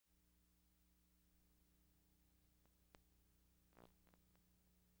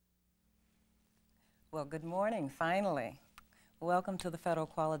Well, good morning, finally. Welcome to the Federal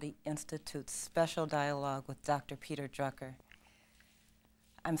Quality Institute's special dialogue with Dr. Peter Drucker.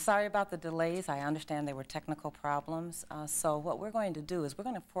 I'm sorry about the delays. I understand there were technical problems. So what we're going to do is we're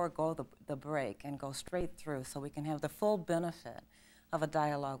going to forego the break and go straight through so we can have the full benefit of a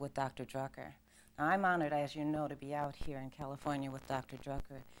dialogue with Dr. Drucker. Now, I'm honored, as you know, to be out here in California with Dr.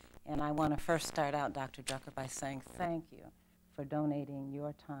 Drucker. And I want to first start out, Dr. Drucker, by saying thank you for donating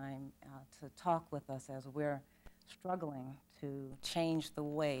your time to talk with us as we're struggling to change the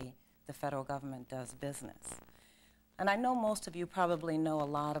way the federal government does business. And I know most of you probably know a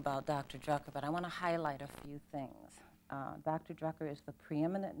lot about Dr. Drucker, but I want to highlight a few things. Dr. Drucker is the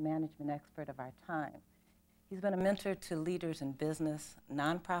preeminent management expert of our time. He's been a mentor to leaders in business,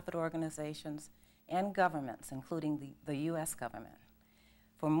 nonprofit organizations, and governments, including the US government.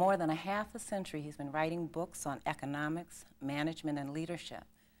 For more than a half a century, he's been writing books on economics, management, and leadership.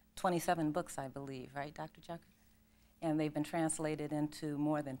 27 books, I believe, right, Dr. Drucker? And they've been translated into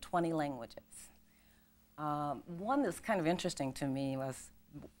more than 20 languages. One that's kind of interesting to me was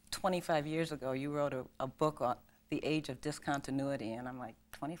 25 years ago, you wrote a book on the age of discontinuity, and I'm like,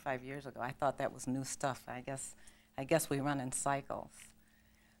 25 years ago, I thought that was new stuff. I guess we run in cycles.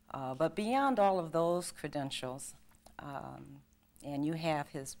 But beyond all of those credentials, and you have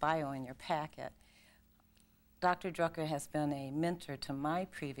his bio in your packet, Dr. Drucker has been a mentor to my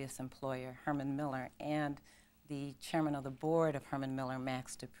previous employer, Herman Miller, and the chairman of the board of Herman Miller,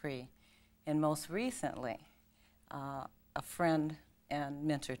 Max Dupree, and most recently, a friend and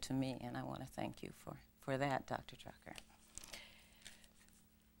mentor to me, and I want to thank you for that, Dr. Drucker.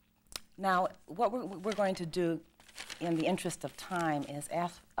 Now, what we're going to do in the interest of time is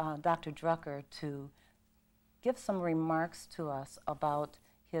ask Dr. Drucker to give some remarks to us about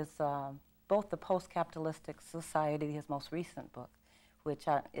his, both the Post-Capitalistic Society, his most recent book, which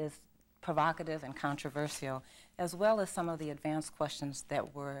is provocative and controversial, as well as some of the advanced questions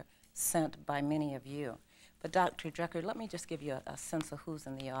that were sent by many of you. But Dr. Drucker, let me just give you a sense of who's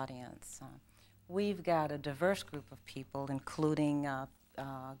in the audience. We've got a diverse group of people, including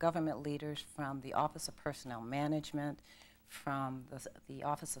government leaders from the Office of Personnel Management, from the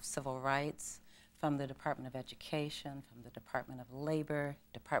Office of Civil Rights, from the Department of Education, from the Department of Labor,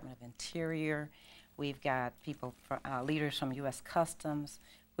 Department of Interior. We've got people, leaders from U.S. Customs.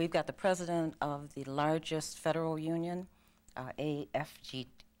 We've got the president of the largest federal union, AFGE.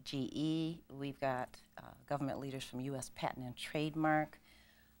 We've got government leaders from U.S. Patent and Trademark,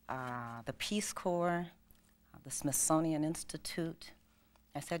 the Peace Corps, the Smithsonian Institute.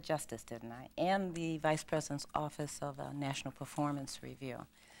 I said justice, didn't I? And the Vice President's Office of National Performance Review.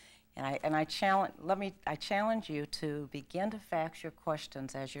 And I challenge you to begin to fax your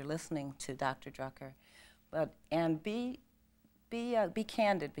questions as you're listening to Dr. Drucker, and be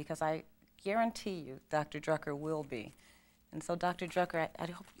candid, because I guarantee you Dr. Drucker will be. And so, Dr. Drucker, I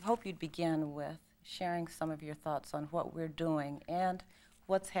hope you'd begin with sharing some of your thoughts on what we're doing and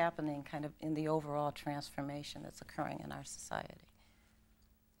what's happening kind of in the overall transformation that's occurring in our society.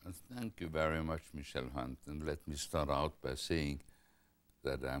 Thank you very much, Michele Hunt, and let me start out by saying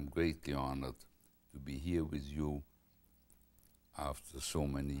that I'm greatly honored to be here with you after so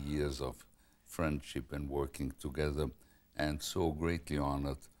many years of friendship and working together, and so greatly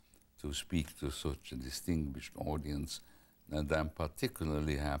honored to speak to such a distinguished audience. And I'm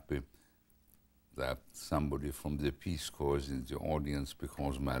particularly happy that somebody from the Peace Corps is in the audience,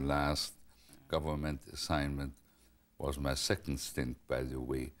 because my last government assignment was my second stint, by the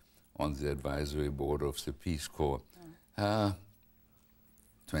way, on the advisory board of the Peace Corps.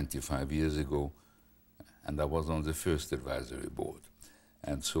 25 years ago, and I was on the first advisory board,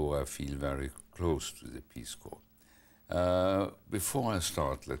 and so I feel very close to the Peace Corps. Before I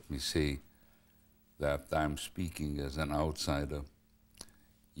start, let me say that I'm speaking as an outsider.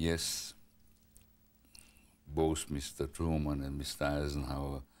 Yes, both Mr. Truman and Mr.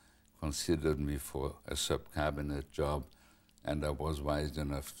 Eisenhower considered me for a sub-cabinet job, and I was wise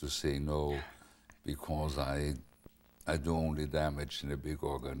enough to say no, because I do only damage in a big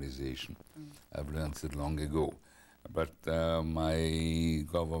organization. I've learned it long ago. But my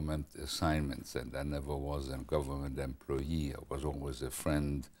government assignments, and I never was a government employee, I was always a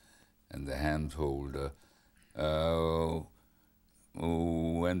friend and a handholder, and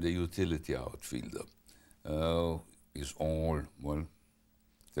the utility outfielder, is all, well,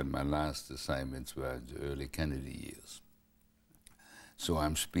 till my last assignments were in the early Kennedy years. So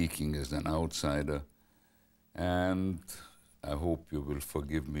I'm speaking as an outsider, and I hope you will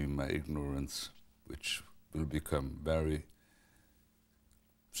forgive me my ignorance, which will become very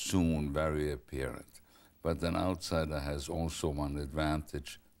soon very apparent. But an outsider has also one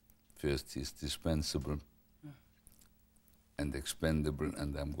advantage. first is dispensable and expendable,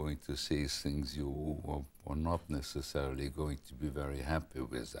 and I'm going to say things you are not necessarily going to be very happy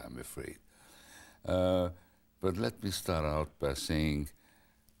with, I'm afraid. But let me start out by saying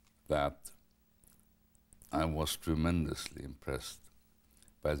that I was tremendously impressed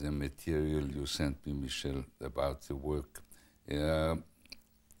by the material you sent me, Michele, about the work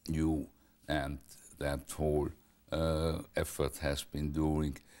you and that whole effort has been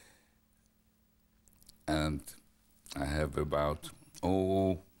doing. And I have about,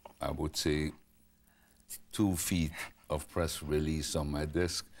 I would say 2 feet of press release on my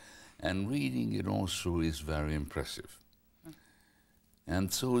desk, and reading it also is very impressive.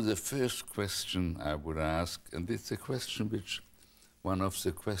 And so the first question I would ask, and it's a question which one of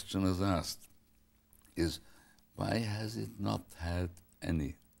the questioners asked, is why has it not had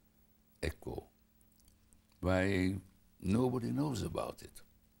any echo? Why nobody knows about it?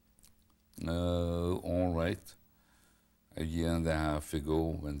 All right, a year and a half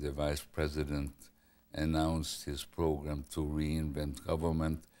ago, when the Vice President announced his program to reinvent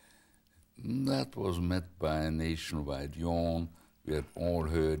government, that was met by a nationwide yawn. We had all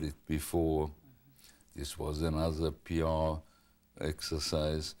heard it before. This was another PR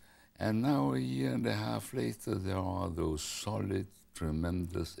exercise. And now, a year and a half later, there are those solid,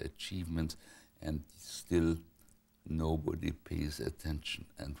 tremendous achievements, and still nobody pays attention.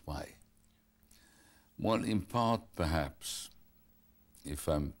 And why? Well, in part, perhaps, if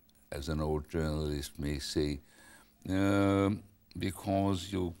I'm, as an old journalist may say,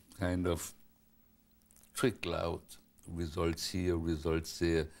 because you kind of trickle out results here, results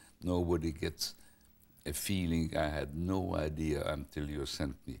there. Nobody gets a feeling. I had no idea until you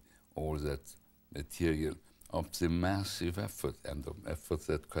sent me all that material of the massive effort and the effort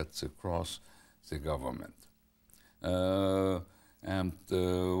that cuts across the government. And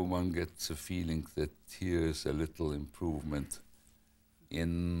one gets a feeling that here is a little improvement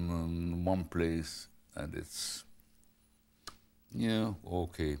in one place, and it's, yeah,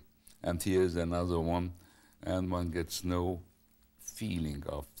 okay. And here's another one, and one gets no feeling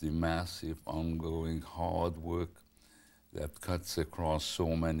of the massive, ongoing hard work that cuts across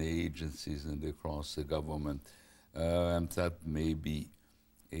so many agencies and across the government. And that may be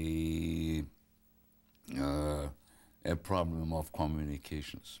a problem of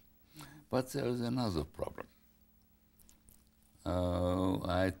communications. But there is another problem.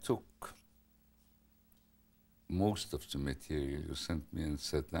 I took most of the material you sent me and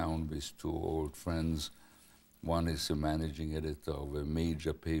sat down with 2 old friends. One is the managing editor of a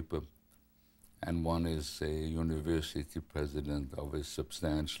major paper, and one is a university president of a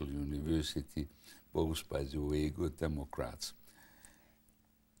substantial university, both, by the way, good Democrats.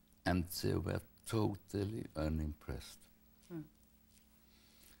 And they were totally unimpressed.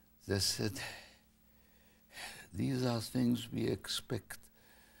 They said, these are things we expect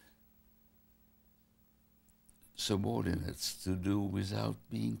subordinates to do without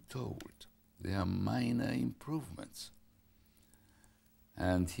being told. They are minor improvements.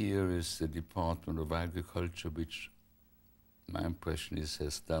 And here is the Department of Agriculture, which my impression is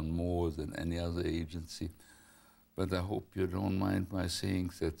has done more than any other agency. But I hope you don't mind my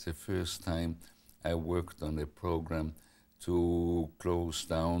saying that the first time I worked on a program to close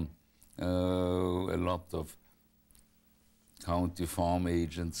down a lot of county farm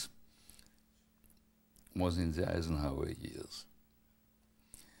agents was in the Eisenhower years.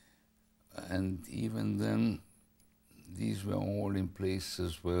 And even then, these were all in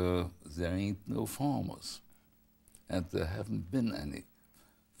places where there ain't no farmers, and there haven't been any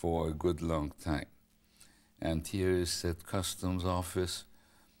for a good long time. And here is that customs office,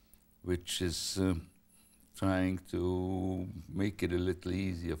 which is trying to make it a little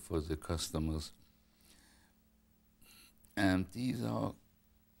easier for the customers. And these are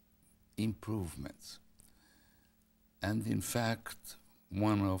improvements. And in fact,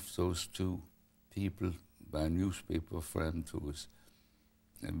 one of those 2 people, my newspaper friend who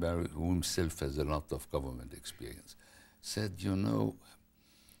himself has a lot of government experience, said, you know,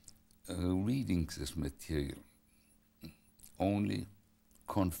 reading this material only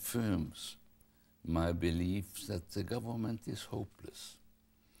confirms my belief that the government is hopeless.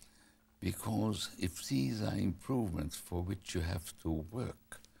 Because if these are improvements for which you have to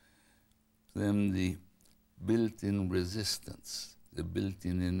work, then the built-in resistance, the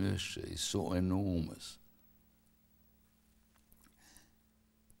built-in inertia is so enormous.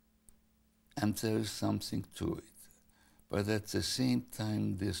 And there is something to it. But at the same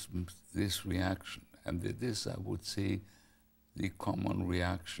time, this reaction, and it is, I would say, the common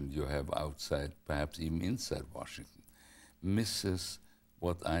reaction you have outside, perhaps even inside Washington, misses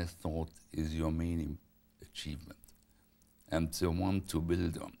what I thought is your main achievement, and the one to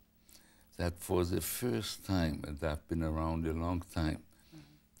build on. That for the first time, and I've been around a long time,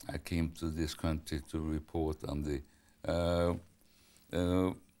 I came to this country to report on the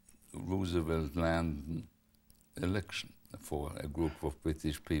Roosevelt-Landon election for a group of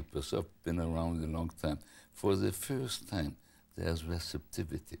British people. So I've been around a long time. For the first time, there's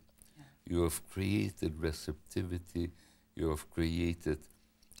receptivity. Yeah. You have created receptivity. You have created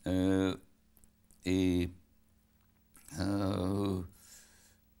a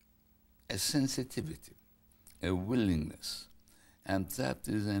sensitivity, a willingness. And that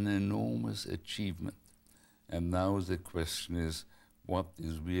is an enormous achievement. And now the question is, what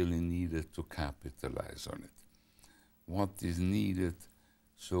is really needed to capitalize on it? What is needed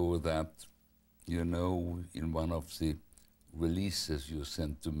so that, you know, in one of the releases you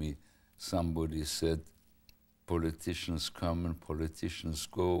sent to me, somebody said, politicians come and politicians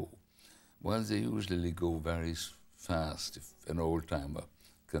go. Well, they usually go very fast, if an old-timer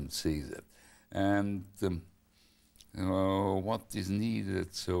can say that. And what is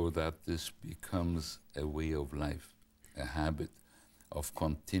needed so that this becomes a way of life, a habit of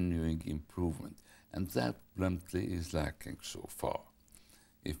continuing improvement. And that, bluntly, is lacking so far.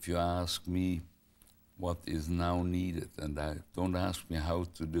 If you ask me what is now needed, and don't ask me how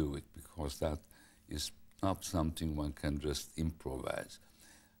to do it, because that is not something one can just improvise.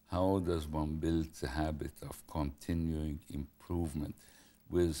 How does one build the habit of continuing improvement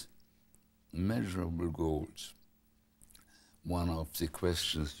with measurable goals? One of the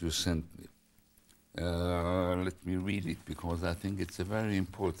questions you sent me, let me read it because I think it's a very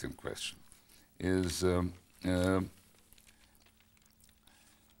important question, is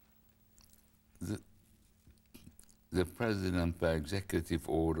the President, by executive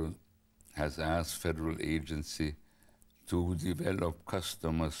order, has asked federal agency to develop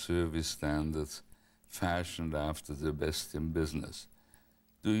customer service standards fashioned after the best in business.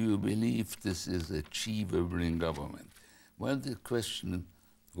 Do you believe this is achievable in government? Well, the question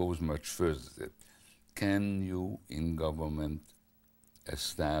goes much further. Can you, in government,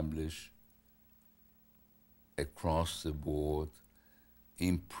 establish across the board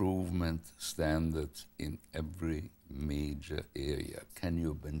improvement standards in every major area? Can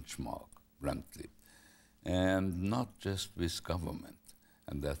you benchmark, bluntly? And not just with government.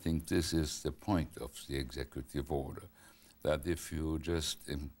 And I think this is the point of the executive order, that if you just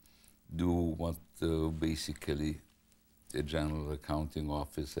do what basically the General Accounting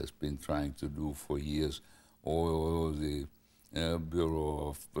Office has been trying to do for years, or the Bureau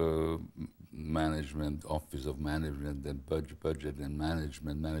of Management, Office of Management and Budget and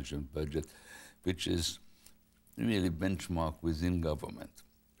Management Budget, which is really benchmark within government.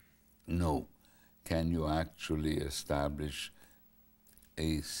 No. Can you actually establish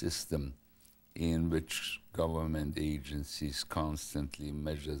a system in which government agencies constantly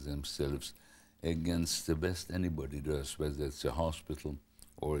measure themselves against the best anybody does, whether it's a hospital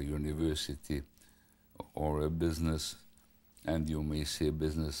or a university or a business? And you may say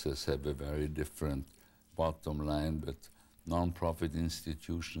businesses have a very different bottom line, but non-profit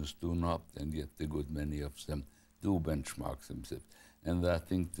institutions do not, and yet a good many of them do benchmark themselves. And I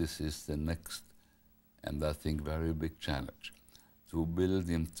think this is the next, and I think very big challenge, to build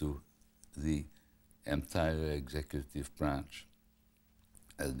into the entire executive branch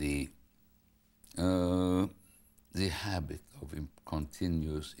the habit of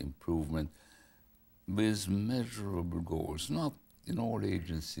continuous improvement with measurable goals. Not in all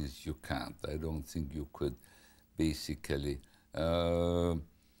agencies you can't. I don't think you could basically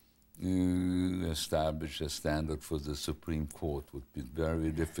establish a standard for the Supreme Court. Would be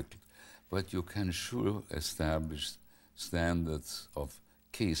very difficult. But you can sure establish standards of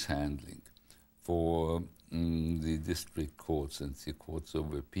case handling for the district courts and the courts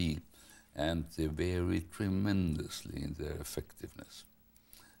of appeal, and they vary tremendously in their effectiveness.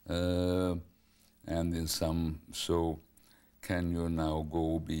 And in some, so can you now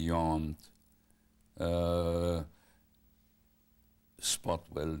go beyond spot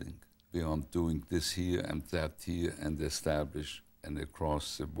welding, beyond doing this here and that here, and establish an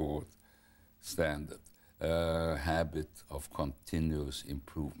across-the-board standard, habit of continuous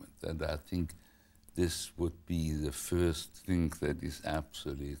improvement? And I think this would be the first thing that is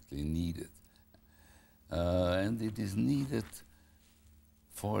absolutely needed. And it is needed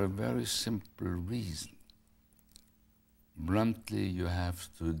for a very simple reason. Bluntly, you have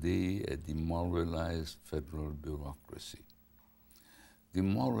today a demoralized federal bureaucracy.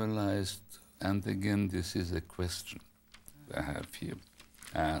 Demoralized, and again, this is a question I have here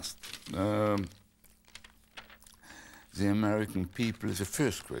asked. the American people, the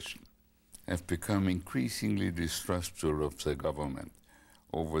first question, have become increasingly distrustful of the government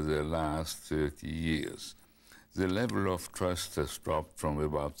over the last 30 years. The level of trust has dropped from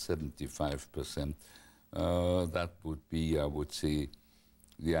about 75%. That would be, I would say,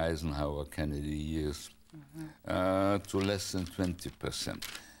 the Eisenhower-Kennedy years, to less than 20%.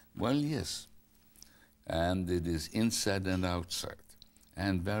 Well, yes, and it is inside and outside.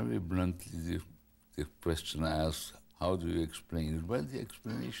 And very bluntly, the question asks, how do you explain it? Well, the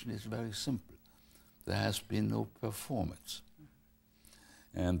explanation is very simple. There has been no performance.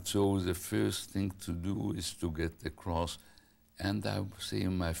 And so the first thing to do is to get across, and I would say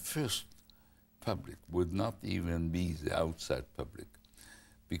my first public would not even be the outside public,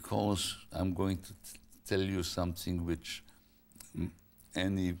 because I'm going to tell you something which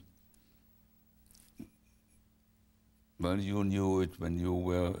well, you knew it when you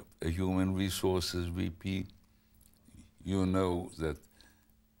were a human resources VP. You know that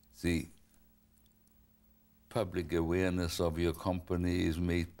the public awareness of your company is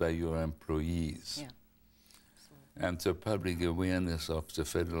made by your employees. Yeah. And the public awareness of the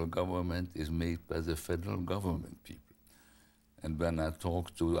federal government is made by the federal government people. And when I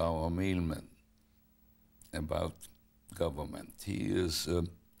talk to our mailman about government, he is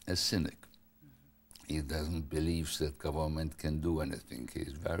a cynic. He doesn't believe that government can do anything. He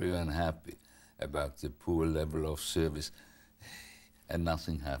is very unhappy about the poor level of service, and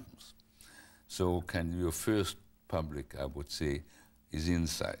nothing happens. So can your first public, I would say, is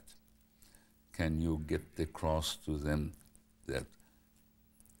inside. Can you get across to them that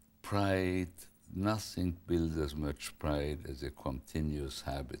pride, nothing builds as much pride as a continuous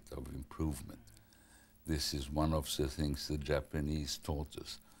habit of improvement. This is one of the things the Japanese taught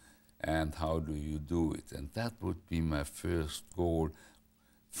us. And how do you do it? And that would be my first goal,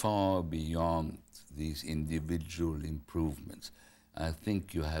 far beyond these individual improvements. I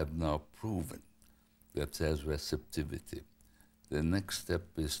think you have now proven that there's receptivity. The next step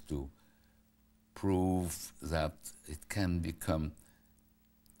is to prove that it can become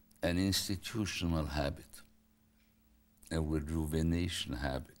an institutional habit, a rejuvenation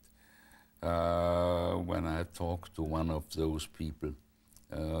habit. When I talked to one of those people,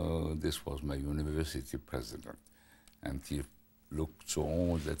 this was my university president, and he looked through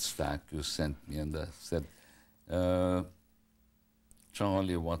all that stack you sent me, and I said,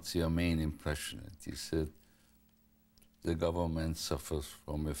 Charlie, what's your main impression? And he said, the government suffers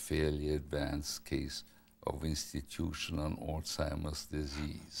from a fairly advanced case of institutional Alzheimer's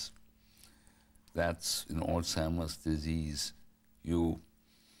disease. That's in Alzheimer's disease, you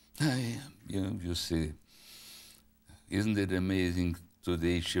see, isn't it amazing?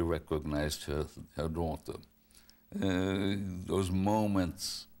 Today she recognized her daughter. Those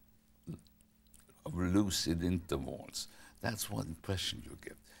moments of lucid intervals, that's what impression you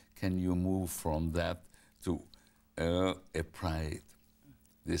get. Can you move from that to a pride?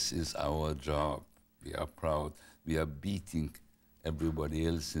 This is our job. We are proud. We are beating everybody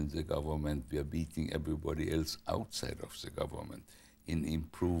else in the government. We are beating everybody else outside of the government in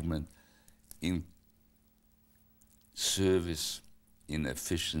improvement, in service, in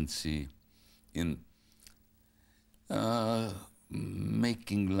efficiency, in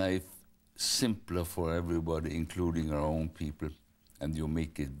making life simpler for everybody, including our own people, and you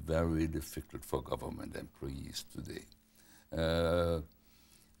make it very difficult for government employees today.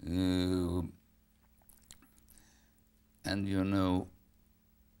 And you know,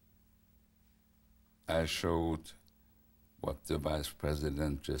 I showed what the Vice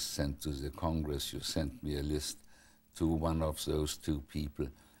President just sent to the Congress. You sent me a list to one of those two people,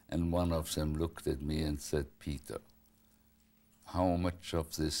 and one of them looked at me and said, Peter, how much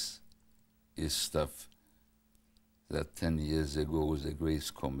of this is stuff that 10 years ago the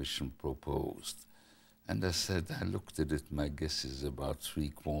Grace Commission proposed? And I said, I looked at it, my guess is about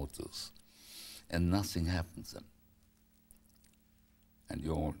 3/4, and nothing happens then. And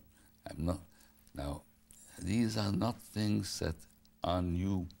I'm not, now, these are not things that are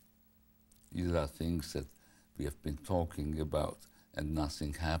new. These are things that we have been talking about, and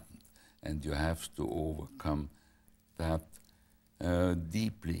nothing happened. And you have to overcome that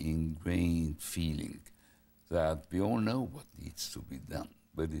deeply ingrained feeling that we all know what needs to be done,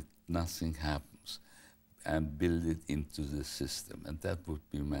 but nothing happens, and build it into the system. And that would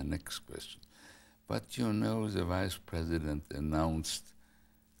be my next question. But you know, the Vice President announced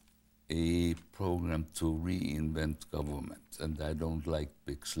a program to reinvent government, and I don't like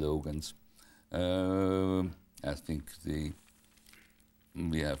big slogans. I think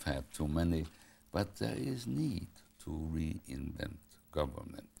we have had too many, but there is need to reinvent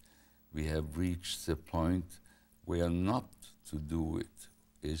government. We have reached the point we are not to do it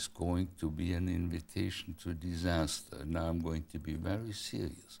is going to be an invitation to disaster. Now I'm going to be very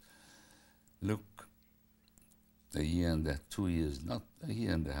serious. Look, a year and 2 years, not a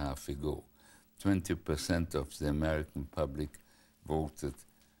year and a half ago, 20% of the American public voted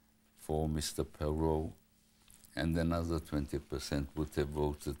for Mr. Perot, and another 20% would have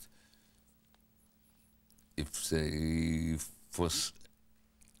voted if they for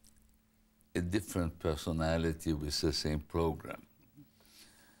a different personality with the same program.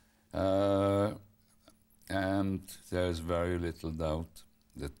 And there is very little doubt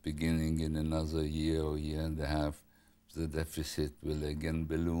that beginning in another year or year and a half, the deficit will again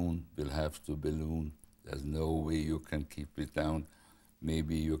balloon, will have to balloon. There's no way you can keep it down.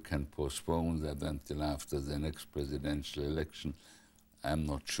 Maybe you can postpone that until after the next presidential election. I'm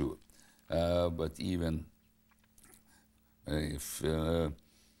not sure. But even if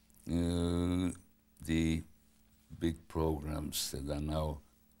the big programs that are now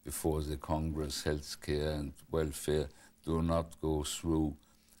before the Congress, healthcare and welfare, do not go through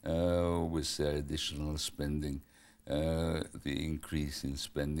with the additional spending, the increase in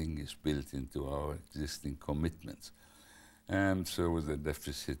spending is built into our existing commitments. And so the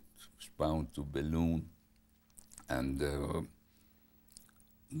deficit is bound to balloon. And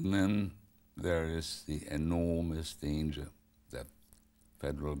then there is the enormous danger that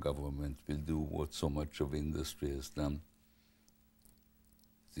federal government will do what so much of industry has done.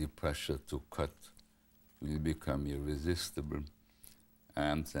 The pressure to cut will become irresistible,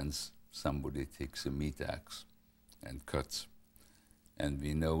 and then somebody takes a meat axe and cuts. And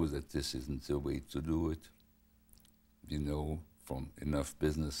we know that this isn't the way to do it. We know from enough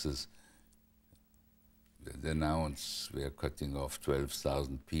businesses that announce we are cutting off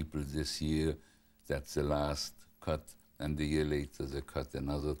 12,000 people this year. That's the last cut. And a year later they cut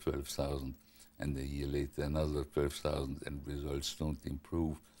another 12,000, and a year later another 12,000, and results don't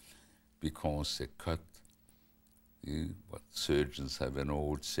improve because they cut. What surgeons have an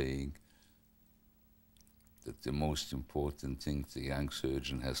old saying, that the most important thing the young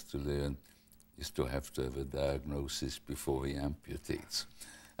surgeon has to learn is to have a diagnosis before he amputates.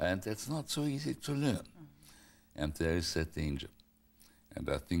 And that's not so easy to learn. And there is that danger. And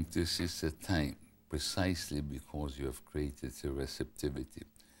I think this is the time, precisely because you have created a receptivity,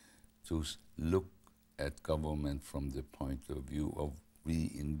 to look at government from the point of view of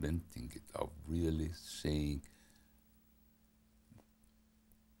reinventing it, of really saying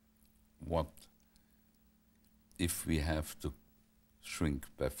what if we have to shrink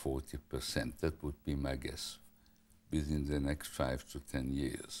by 40%, that would be my guess, within the next 5 to 10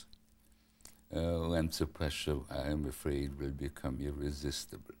 years. And the pressure, I am afraid, will become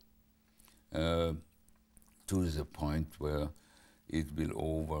irresistible, to the point where it will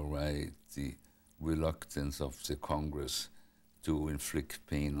override the reluctance of the Congress to inflict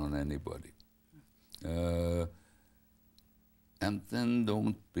pain on anybody. And then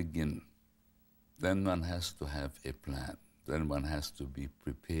don't begin. Then one has to have a plan. Then one has to be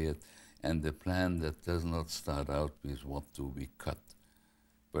prepared, and a plan that does not start out with what do we cut,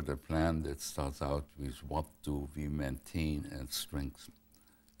 but a plan that starts out with what do we maintain and strengthen.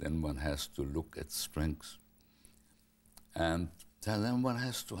 Then one has to look at strengths. And then one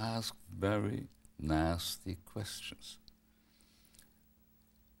has to ask very nasty questions.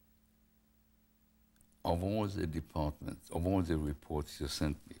 Of all the departments, of all the reports you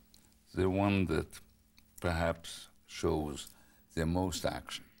sent me, the one that perhaps shows the most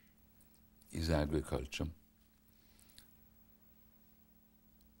action is agriculture.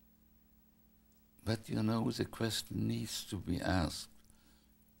 But you know, the question needs to be asked.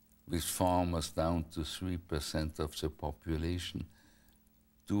 With farmers down to 3% of the population,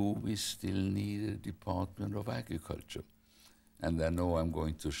 do we still need a Department of Agriculture? And I know I'm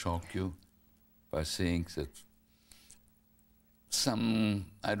going to shock you by saying that some,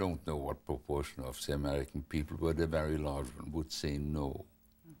 I don't know what proportion of the American people, but a very large one, would say no.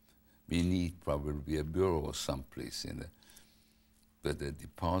 We need probably a bureau someplace in it, but a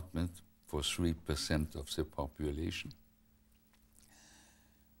department for 3% of the population.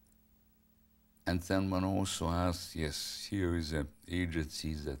 And then one also asks, yes, here is an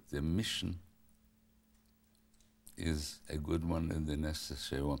agency that the mission is a good one and the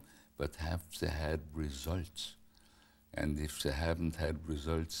necessary one, but have they had results? And if they haven't had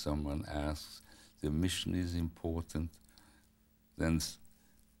results, someone asks, the mission is important, then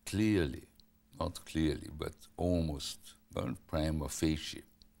clearly, not clearly, but almost, well, prima facie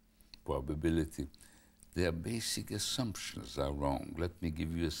probability, their basic assumptions are wrong. Let me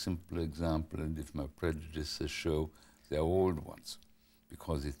give you a simple example, and if my prejudices show, they're old ones,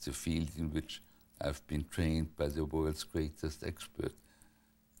 because it's a field in which I've been trained by the world's greatest expert.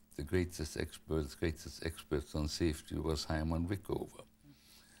 The greatest experts on safety was Hyman Rickover.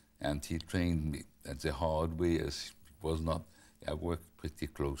 And he trained me at the hard way, as it was not, I worked pretty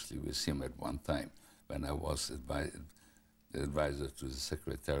closely with him at one time when I was the advisor to the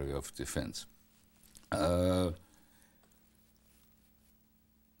Secretary of Defense. And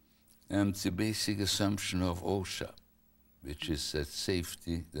the basic assumption of OSHA, which is that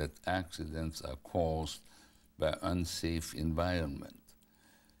safety, that accidents are caused by unsafe environment,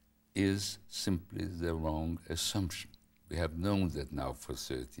 is simply the wrong assumption. We have known that now for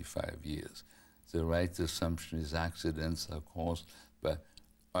 35 years. The right assumption is accidents are caused by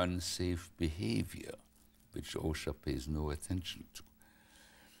unsafe behavior, which OSHA pays no attention to.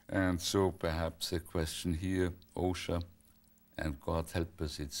 And so perhaps the question here, OSHA, and God help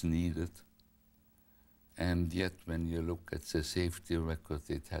us, it's needed. And yet when you look at the safety record,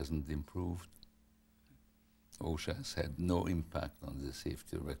 it hasn't improved. OSHA has had no impact on the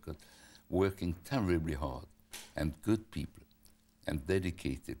safety record, working terribly hard, and good people, and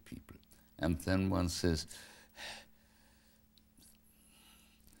dedicated people. And then one says,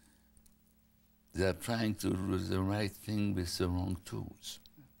 they're trying to do the right thing with the wrong tools.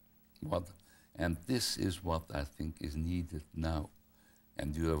 And this is what I think is needed now.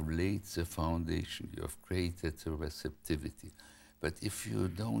 And you have laid the foundation, you have created the receptivity. But if you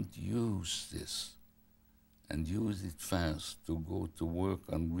don't use this, and use it fast to go to work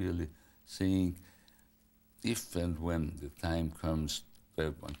on really saying, if and when the time comes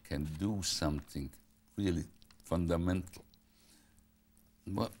where one can do something really fundamental.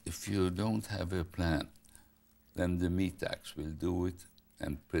 But if you don't have a plan, then the meat axe will do it,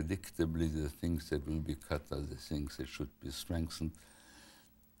 and predictably the things that will be cut are the things that should be strengthened,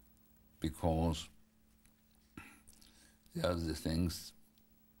 because they are the things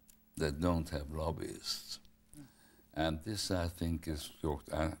that don't have lobbyists. And this, I think, is,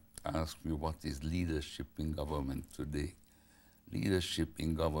 ask me, what is leadership in government today? Leadership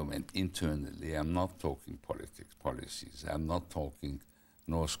in government internally, I'm not talking politics, policies, I'm not talking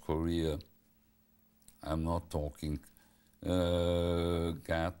North Korea, I'm not talking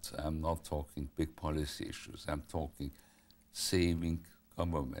GATT, I'm not talking big policy issues, I'm talking saving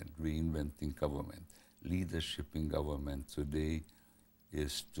government, reinventing government. Leadership in government today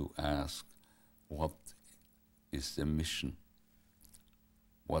is to ask, what is the mission?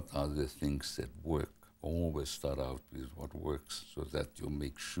 What are the things that work? Always start out with what works, so that you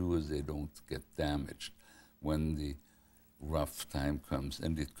make sure they don't get damaged when the rough time comes,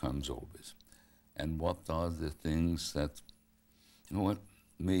 and it comes always. And what are the things that, you know what,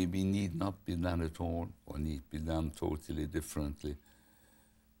 maybe need not be done at all, or need be done totally differently.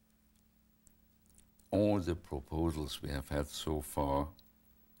 All the proposals we have had so far,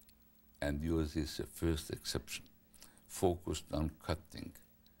 and yours is the first exception, focused on cutting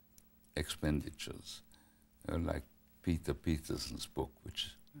expenditures, like Peter Peterson's book,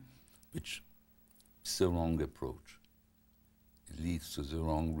 which is the wrong approach. It leads to the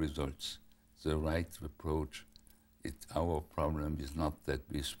wrong results. The right approach, our problem is not that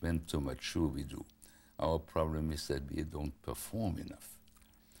we spend too much, sure we do. Our problem is that we don't perform enough.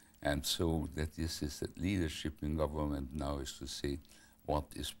 And so that this is that leadership in government now is to say, what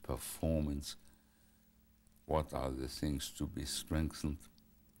is performance? What are the things to be strengthened?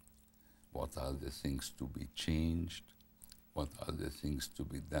 What are the things to be changed? What are the things to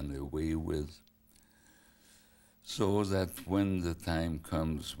be done away with? So that when the time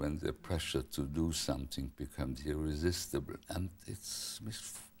comes, when the pressure to do something becomes irresistible, and it's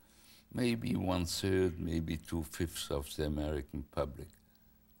maybe 1/3, maybe 2/5 of the American public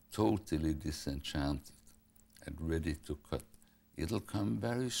totally disenchanted and ready to cut, it'll come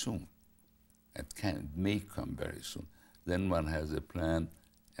very soon. It may come very soon. Then one has a plan,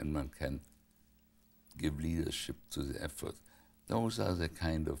 and one can give leadership to the effort. Those are the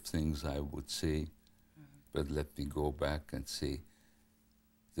kind of things I would say. But let me go back and say,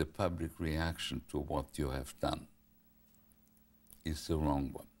 the public reaction to what you have done is the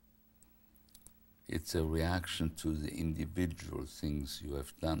wrong one. It's a reaction to the individual things you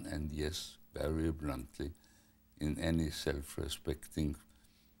have done, and yes, very bluntly, in any self-respecting,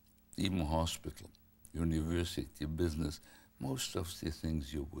 even hospital, university, business, most of the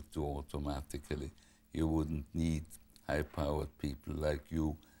things you would do automatically. You wouldn't need high-powered people like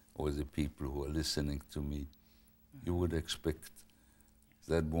you, or the people who are listening to me. You would expect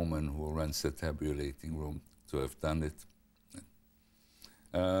that woman who runs the tabulating room to have done it.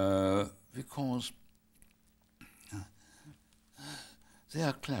 Because they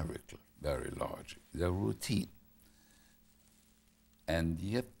are clerical, very largely. They're routine. And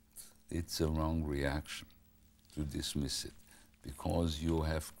yet, it's a wrong reaction to dismiss it, because you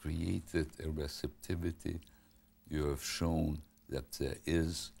have created a receptivity, you have shown that there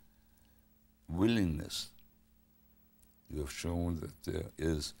is willingness, you have shown that there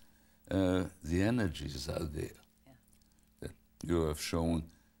is, the energies are there. Yeah. That you have shown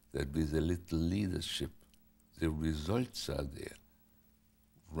that with a little leadership, the results are there.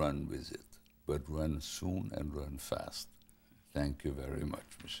 Run with it, but run soon and run fast. Thank you very much,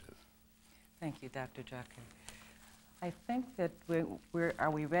 Michele. Thank you, Dr. Drucker. I think that are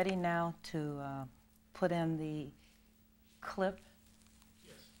we ready now to put in the clip?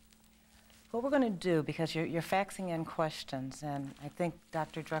 Yes. What we're going to do, because you're faxing in questions, and I think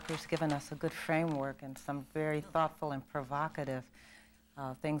Dr. Drucker's given us a good framework and some very thoughtful and provocative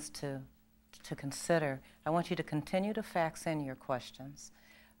things to consider. I want you to continue to fax in your questions.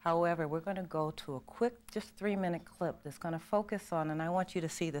 However, we're going to go to a quick, just 3-minute clip that's going to focus on, and I want you to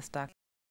see this, Dr.